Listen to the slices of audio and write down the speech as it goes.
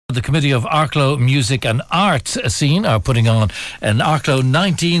The Committee of Arklow Music and Art Scene are putting on an Arklow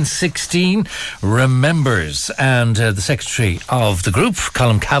 1916 Remembers, and the secretary of the group,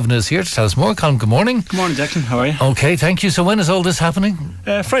 Colm Kavanagh, is here to tell us more. Colm, good morning. Good morning, Declan. How are you? Okay, thank you. So when is all this happening?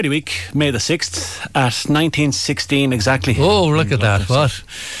 Friday week, May the 6th at 1916 exactly. Oh, look at that. What?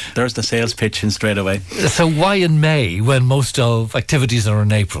 There's the sales pitch in straight away. So why in May when most of activities are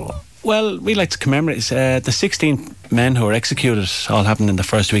in April? Well, we like to commemorate the 16 men who were executed. All happened in the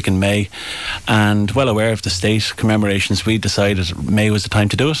first week in May, and well aware of the state commemorations, we decided May was the time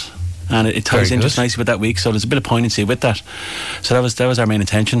to do it, and it ties in just nicely with that week. So there's a bit of poignancy with that. So that was our main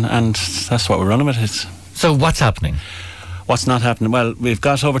intention, and that's what we're running with. So what's happening? What's not happening? Well, we've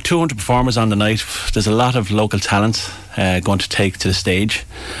got over 200 performers on the night. There's a lot of local talent going to take to the stage.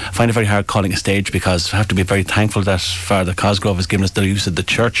 I find it very hard calling a stage because I have to be very thankful that Father Cosgrove has given us the use of the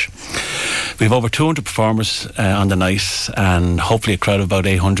church. We have over 200 performers on the night, and hopefully a crowd of about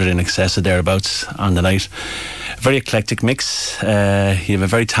 800 in excess of thereabouts on the night. Very eclectic mix. You have a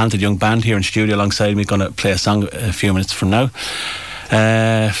very talented young band here in studio alongside me, going to play a song a few minutes from now.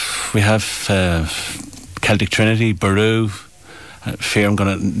 We have Celtic Trinity, Baru, Fear, I'm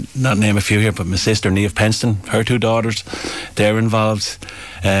going to not name a few here, but my sister Niamh Penston, her two daughters, they're involved.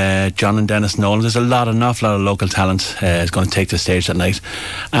 John and Dennis Nolan. There's an awful lot of local talent is going to take the stage that night,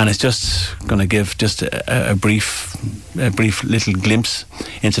 and it's just going to give just a brief little glimpse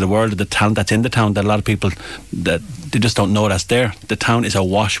into the world of the talent that's in the town, that a lot of people, that they just don't know that's there. The town is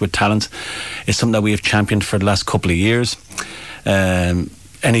awash with talent. It's something that we have championed for the last couple of years.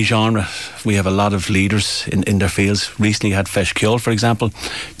 Any genre, we have a lot of leaders in their fields. Recently had Fesh Kjol, for example,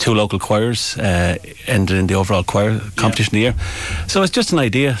 2 local choirs ended in the overall choir competition of the year. So it's just an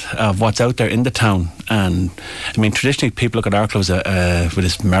idea of what's out there in the town. And I mean, traditionally people look at Arklow with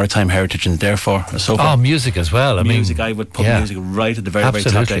its maritime heritage, and therefore so far. Oh, music as well. I I would put music right at the very, very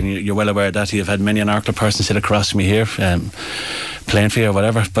top. And you're well aware of that. You've had many an Arklow person sit across from me here, playing for you or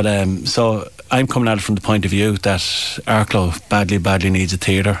whatever. But so I'm coming at it from the point of view that Arklow badly needs a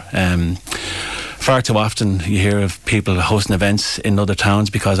theatre. Far too often you hear of people hosting events in other towns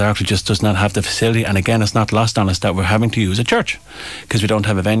because Arklow just does not have the facility. And again, it's not lost on us that we're having to use a church because we don't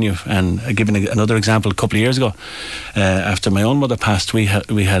have a venue. And giving another example, a couple of years ago, after my own mother passed, we had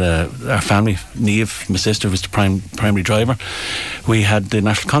our family, Niamh, my sister, was the primary driver. We had the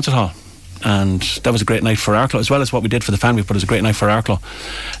National Concert Hall. And that was a great night for Arklow, as well as what we did for the family, but it was a great night for Arklow.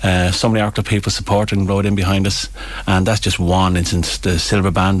 So many Arklow people supported and rode in behind us, and that's just one instance. The Silver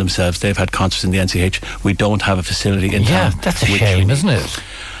Band themselves, they've had concerts in the NCH. We don't have a facility in town. Yeah, that's a shame, isn't it?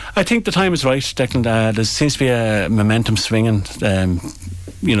 I think the time is right, Declan. There seems to be a momentum swinging.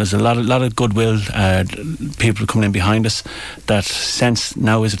 There's a lot of goodwill, people coming in behind us, that sense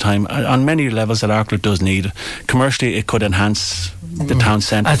now is the time on many levels that Arklow does need. Commercially, it could enhance the town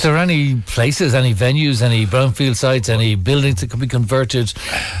centre. Is there any places, any venues, any brownfield sites, any buildings that could be converted?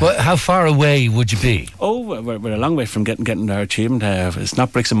 How far away would you be? Oh, we're a long way from getting our achievement. It's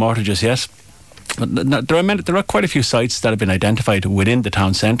not bricks and mortar just yet. But there are quite a few sites that have been identified within the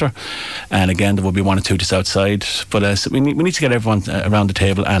town centre, and again there will be one or two just outside. But so we need to get everyone around the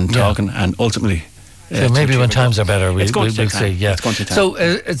table and talking, and ultimately. So maybe when times are better, we'll see. Yeah. It's going to take time. So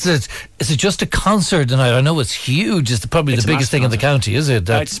is it just a concert tonight? I know it's huge. It's probably the biggest thing in the county, is it?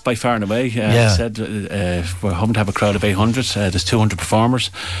 It's by far and away. I said we're hoping to have a crowd of 800. There's 200 performers.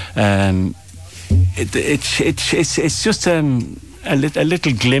 It's just a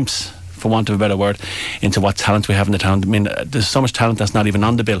little glimpse, for want of a better word, into what talent we have in the town. I mean, there's so much talent that's not even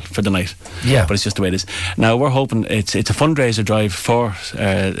on the bill for the night. Yeah. But it's just the way it is. Now, we're hoping it's a fundraiser drive for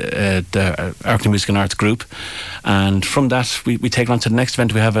the Arklow Music and Arts Group, and from that we take it on to the next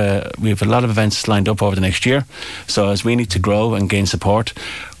event. We have a lot of events lined up over the next year. So as we need to grow and gain support,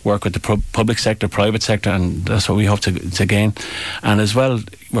 work with the public sector, private sector, and that's what we hope to gain. And as well,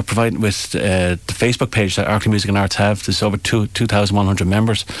 we're providing with the Facebook page that Arklow Music and Arts have. There's over 2,100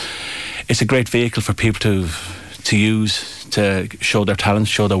 members. It's a great vehicle for people to use to show their talents,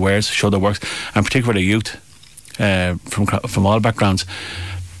 show their wares, show their works, and particularly youth from all backgrounds,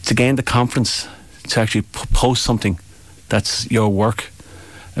 to gain the confidence to actually post something that's your work.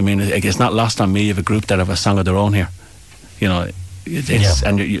 I mean, it's not lost on me. You have a group that have a song of their own here.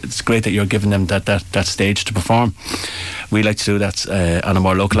 And it's great that you're giving them that stage to perform. We like to do that on a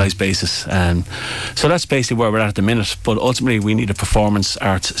more localised basis, so that's basically where we're at the minute. But ultimately we need a performance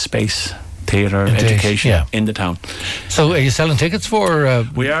arts space, theatre, education in the town. So are you selling tickets for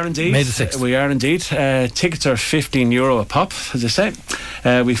we are indeed May the 6th? We are indeed. Tickets are €15 a pop, as I say.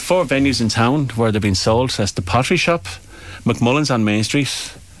 We've 4 venues in town where they're being sold. That's the Pottery Shop, McMullen's on Main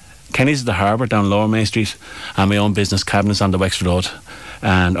Street, Kenny's at the Harbour down Lower Main Street, and my own business, Cabinets, on the Wexford Road.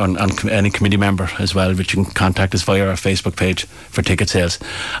 and on any committee member as well, which you can contact us via our Facebook page for ticket sales.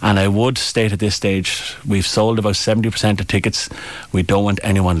 And I would state at this stage, we've sold about 70% of tickets. We don't want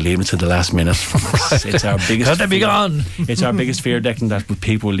anyone leaving to the last minute. It's our biggest Can they be gone? It's our biggest fear, Declan, that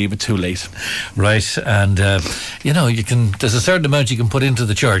people will leave it too late. Right, and there's a certain amount you can put into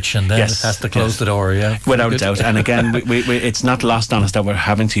the church, and then Yes, it has to close the door. Yeah, without a doubt. And again, we it's not lost on us that we're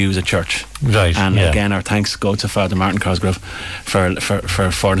having to use a church. Right, And yeah. again, our thanks go to Father Martin Cosgrove for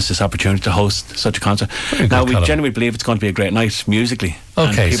affording us this opportunity to host such a concert. Very good, Now, we Colm. genuinely believe it's going to be a great night musically.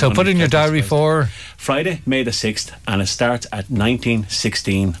 Okay, And so people put in your will be diary pleasantly for... surprised. Friday, May the 6th, and it starts at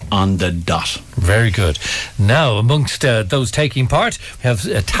 19:16 on the dot. Very good. Now, amongst those taking part, we have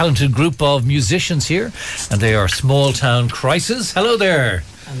a talented group of musicians here, and they are Small Town Crisis. Hello there.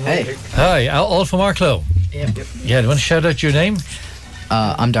 Hey. Hi, all from Arklow. Yep. Yeah, do you want to shout out your name?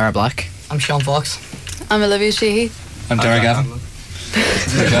 I'm Dara Black. I'm Sean Fox. I'm Olivia Sheehy. I'm Derek Gavin.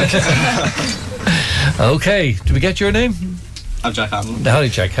 Okay, did we get your name? I'm Jack Hamlin. Howdy,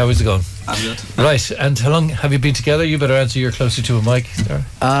 Jack. How is it going? I'm good. Right, and how long have you been together? You better answer, you're closer to a mic. There.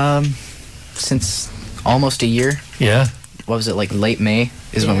 Since almost a year. Yeah. What was it, like late May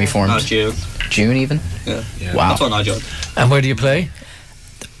is when we formed? June. June even? Yeah. Wow. That's when I joined. And where do you play?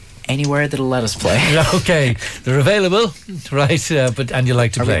 Anywhere that'll let us play. Okay, they're available, right? And you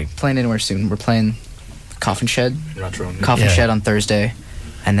like to Are play. we playing anywhere soon? We're playing Coffin Shed. Coffin Yeah. Shed on Thursday.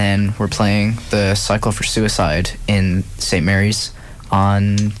 And then we're playing the Cycle for Suicide in St. Mary's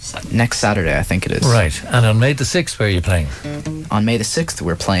on next Saturday, I think it is. Right, and on May the 6th, where are you playing? On May the 6th,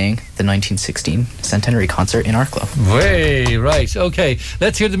 we're playing the 1916 Centenary Concert in Arklow. Way, right, okay.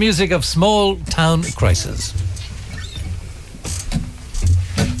 Let's hear the music of Small Town Crisis.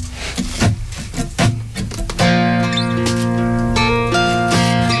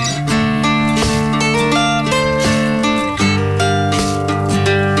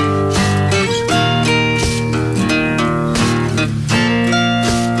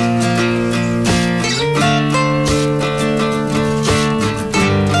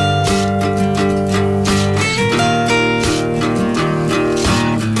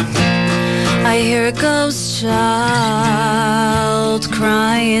 I hear a ghost child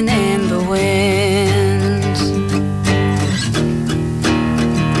crying in the wind.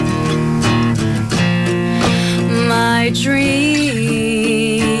 My dreams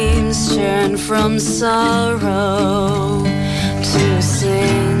turn from sorrow to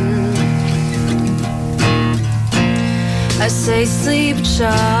sin. I say, sleep,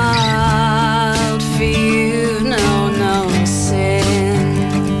 child, for you know no sin.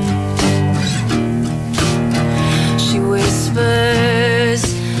 She whispers,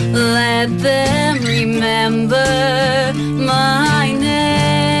 let them remember my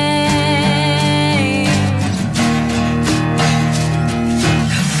name.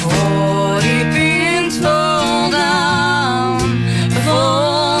 40 pins fall down,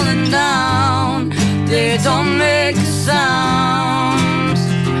 falling down. They don't make a sound.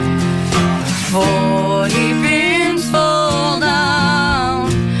 40 pins fall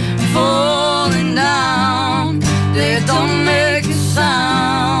down, falling down. They don't make a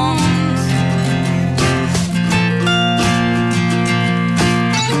sound.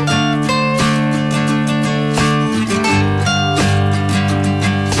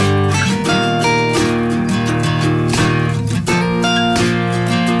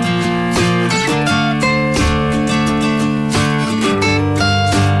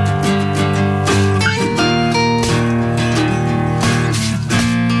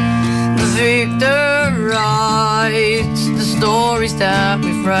 The victor writes the stories that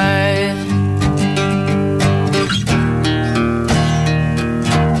we've read.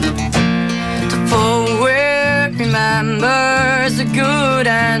 The poet remembers the good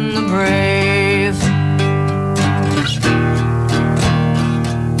and the brave.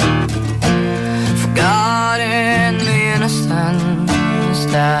 Forgotten the innocence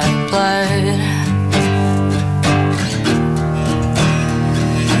that bled.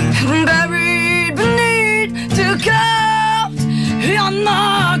 Buried beneath the couch on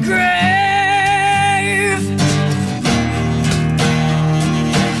my grave.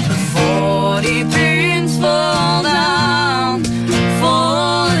 40 pins fall down,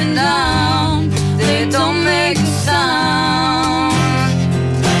 falling down. They don't make a sound.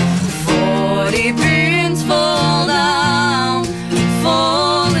 40 pins fall down,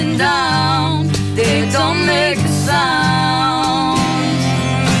 falling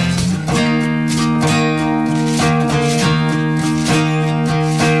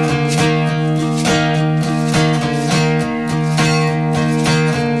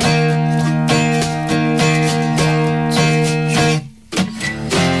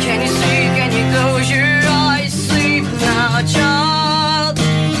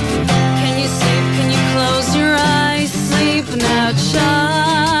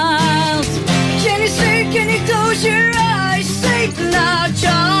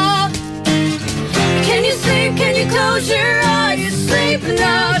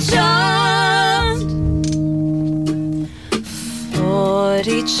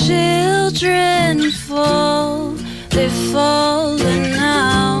children fall, they fall and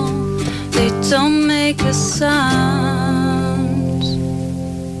now they don't make a sound.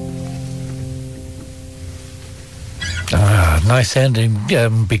 Nice ending,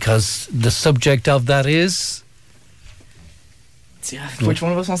 because the subject of that is... Yeah, which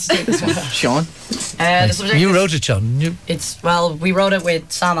one of us wants to take this one? Sean? The subject You is- wrote it, John, didn't you? we wrote it with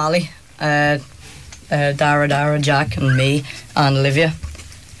Sam Ali, Dara, Jack, and me, and Olivia,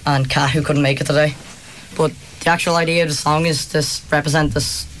 and Kat, who couldn't make it today. But the actual idea of the song is to represent the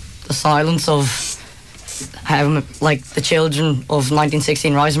silence of how, like, the children of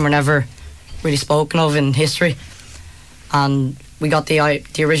 1916 Rising were never really spoken of in history. And we got the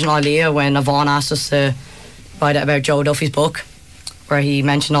original idea when Yvonne asked us to write it about Joe Duffy's book, where he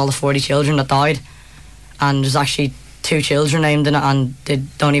mentioned all the 40 children that died, and there's actually 2 children named in it, and they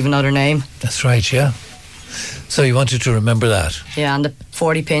don't even know their name. That's right, yeah. So you wanted to remember that. Yeah, and the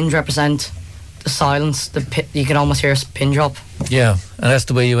 40 pins represent the silence. You can almost hear a pin drop. Yeah, and that's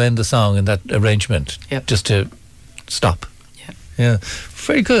the way you end the song in that arrangement. Yep. Just to stop. Yeah. Yeah.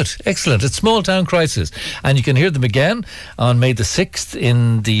 Very good. Excellent. It's Small Town Crisis. And you can hear them again on May the 6th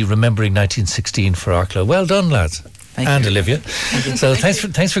in the Remembering 1916 for Arklow. Well done, lads. Thank and you. Olivia. So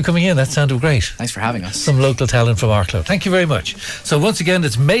thanks for coming in. That sounded great. Thanks for having us. Some local talent from Arklow. Thank you very much. So once again,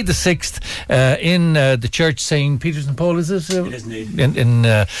 it's May the 6th in the church St. Peter and Paul, is it? It is indeed. In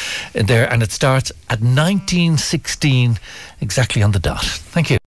there, and it starts at 1916 exactly on the dot. Thank you.